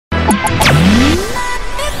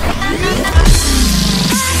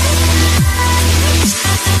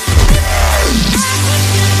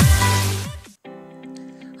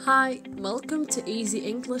Welcome to Easy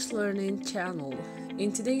English Learning channel.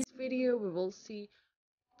 In today's video, we will see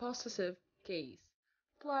possessive case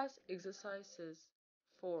plus exercises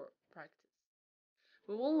for practice.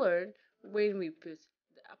 We will learn when we put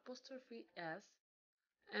the apostrophe s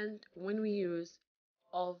and when we use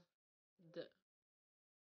of the.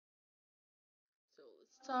 So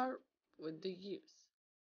let's start with the use.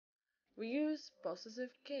 We use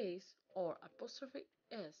possessive case or apostrophe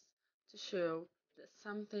s to show that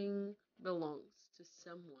something belongs to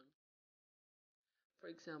someone. For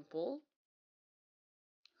example,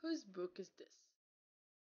 whose book is this?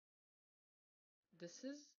 This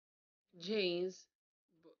is Jane's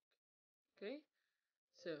book. Okay,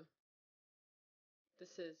 so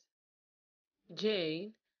this is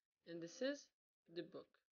Jane and this is the book.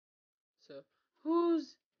 So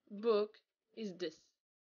whose book is this?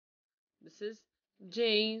 This is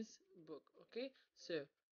Jane's book. Okay, so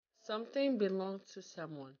something belongs to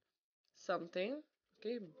someone. Something,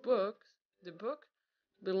 okay, book, the book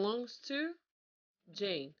belongs to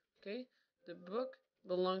Jane. Okay, the book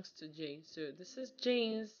belongs to Jane. So this is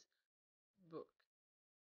Jane's book.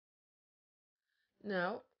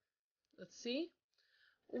 Now, let's see.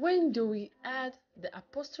 When do we add the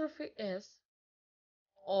apostrophe s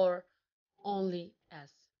or only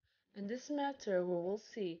s? In this matter, we will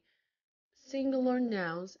see singular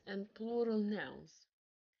nouns and plural nouns.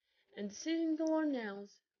 In singular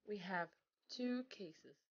nouns, we have two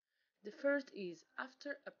cases. The first is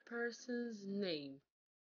after a person's name.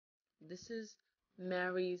 This is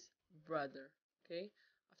Mary's brother, okay?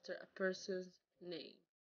 After a person's name.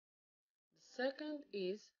 The second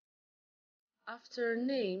is after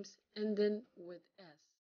names and then with s.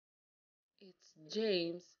 It's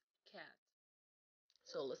James' cat.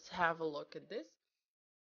 So let's have a look at this.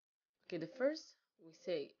 Okay, the first we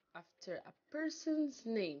say after a person's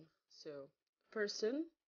name. So person,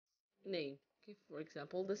 name. Okay, for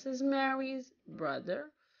example, this is Mary's brother.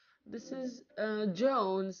 This is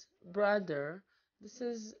John's brother. This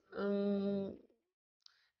is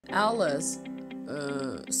Alice's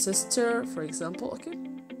sister, for example. Okay,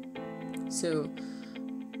 so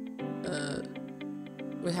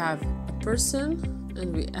we have a person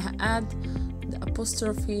and we add the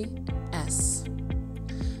apostrophe s.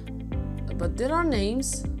 But there are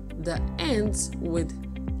names that ends with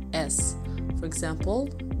s. For example,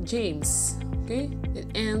 James. Okay, it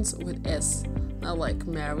ends with s. Not like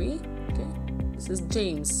Mary. Okay, this is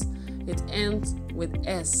James. It ends with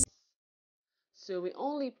s. So we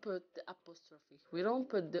only put the apostrophe. We don't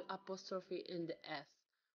put the apostrophe in the s.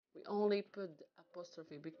 We only put the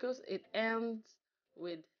apostrophe because it ends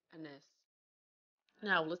with an s.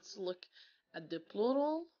 Now let's look at the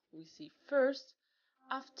plural. We see first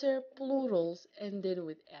after plurals ended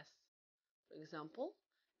with s. For example,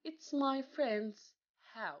 it's my friend's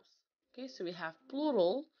house. Okay, so we have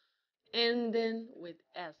plural and then with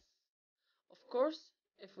s. Of course,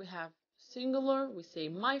 if we have singular, we say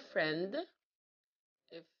my friend.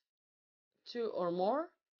 If two or more,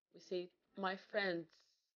 we say my friends.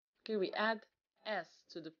 Okay, we add s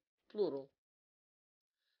to the plural.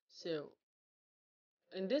 So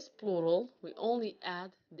in this plural, we only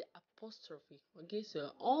add the apostrophe. Okay, so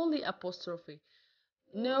only apostrophe,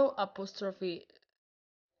 no apostrophe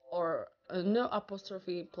or no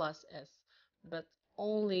apostrophe plus s, but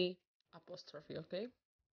only apostrophe. Okay.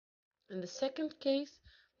 In the second case,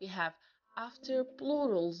 we have after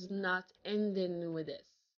plurals not ending with s.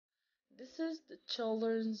 This is the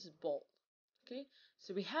children's ball. Okay,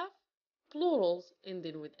 so we have plurals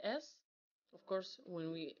ending with s. Of course,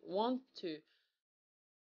 when we want to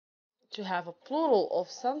have a plural of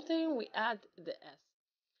something, we add the s.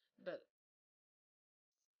 But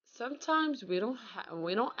sometimes we don't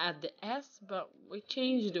add the s, but we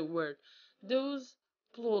change the word. Those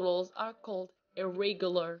plurals are called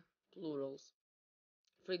irregular plurals.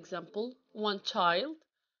 For example, one child,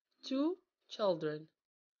 two children,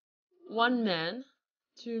 one man,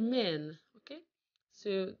 two men. Okay,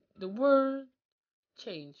 so the word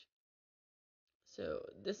change. So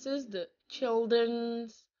this is the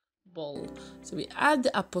children's ball. So we add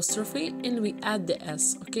the apostrophe and we add the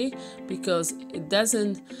s. Okay, because it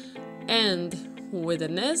doesn't end with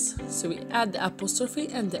an s, so we add the apostrophe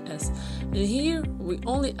and the s. And here we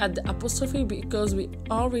only add the apostrophe because we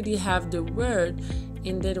already have the word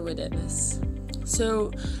ended with an s.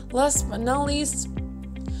 So last but not least,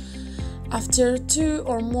 after two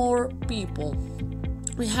or more people,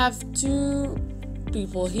 we have two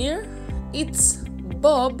people here. It's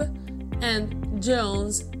Bob and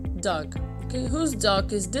John's dog. Okay, whose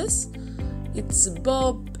dog is this? It's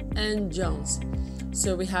Bob and John's.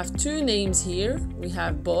 So we have two names here. We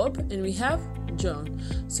have Bob and we have John.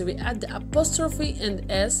 So we add the apostrophe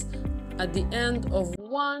and S at the end of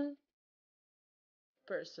one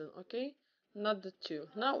person, okay? Not the two.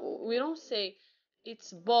 Now we don't say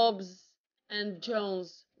it's Bob's and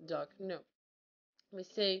John's dog. No. We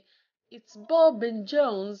say it's Bob and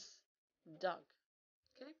John's dog.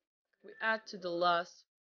 Okay? We add to the last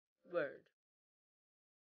word.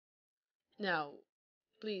 Now,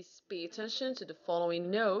 please pay attention to the following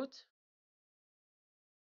note.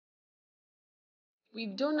 We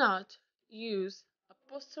do not use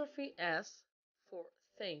apostrophe S for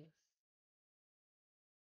things,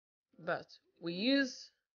 but we use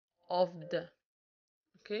of the,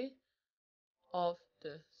 okay? Of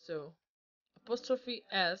the. So apostrophe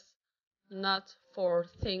S not for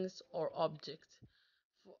things or objects.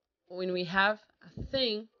 When we have a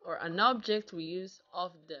thing or an object, we use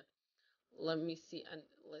of the. Let's see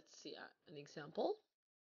an example.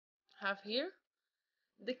 Have here,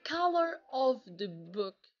 the color of the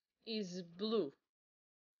book is blue.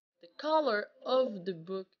 The color of the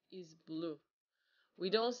book is blue. We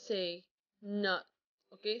don't say not.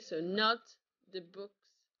 Okay, so not the book's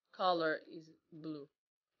color is blue.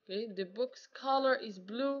 Okay, the book's color is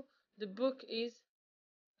blue. The book is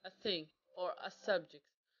a thing or a subject,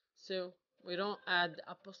 so we don't add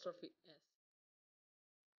the apostrophe S.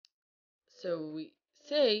 So we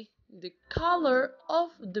say the color of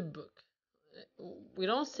the book. We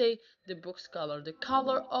don't say the book's color. The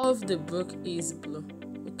color of the book is blue,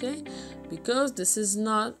 okay? Because this is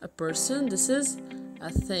not a person, this is a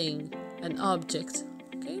thing, an object,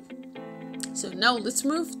 okay? So now let's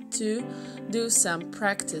move to do some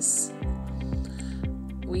practice.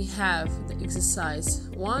 We have the exercise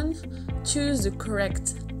 1. Choose the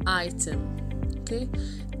correct item. Okay,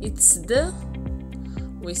 it's the,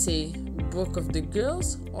 we say book of the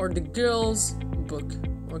girls or the girls' book.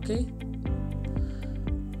 Okay,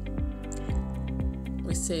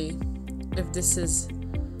 we say if this is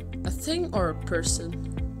a thing or a person,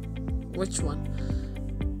 which one?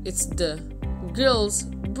 It's the girls'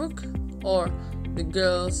 book or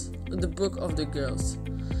the book of the girls.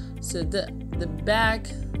 So the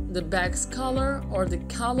bag's color or the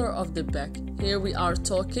color of the bag. Here we are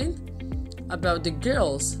talking about the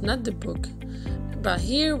girls, not the book. But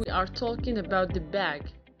here we are talking about the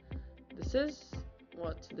bag. This is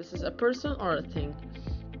what? This is a person or a thing.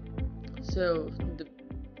 So the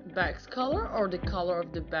bag's color or the color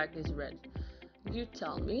of the bag is red. You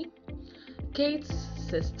tell me. Kate's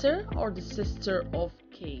sister or the sister of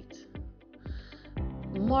Kate.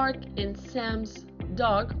 Mark and Sam's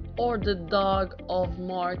dog or the dog of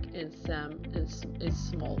Mark and Sam is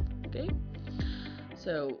small. Okay,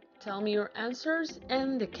 so tell me your answers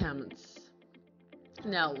in the comments.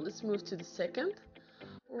 Now let's move to the second.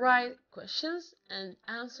 Write questions and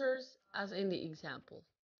answers as in the example.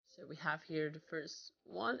 So we have here the first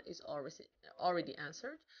one is already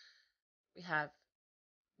answered. We have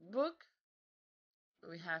book,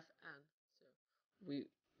 we have an. So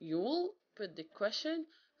you will put the question,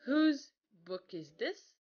 whose book is this?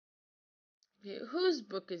 Okay, whose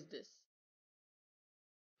book is this?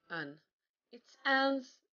 Anne. It's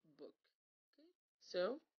Anne's book. Okay,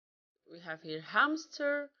 so we have here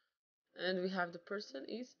hamster, and we have the person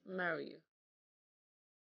is Mario.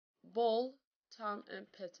 Ball, Tom and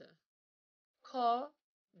Peter. Car,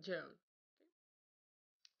 Joan.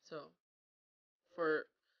 So for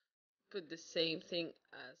put the same thing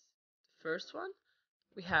as the first one,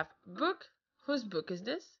 we have book. Whose book is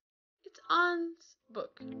this? It's Anne's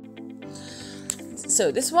book.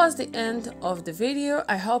 So this was the end of the video.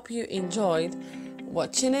 I hope you enjoyed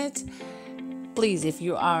watching it. Please, if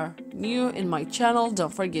you are new in my channel,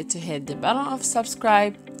 don't forget to hit the button of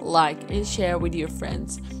subscribe, like and share with your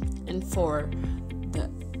friends. And for the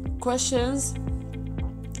questions,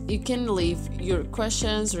 you can leave your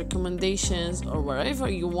questions, recommendations, or whatever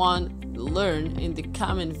you want to learn in the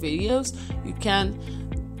comment videos. You can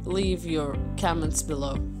leave your comments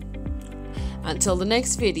below. Until the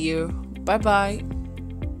next video, bye bye.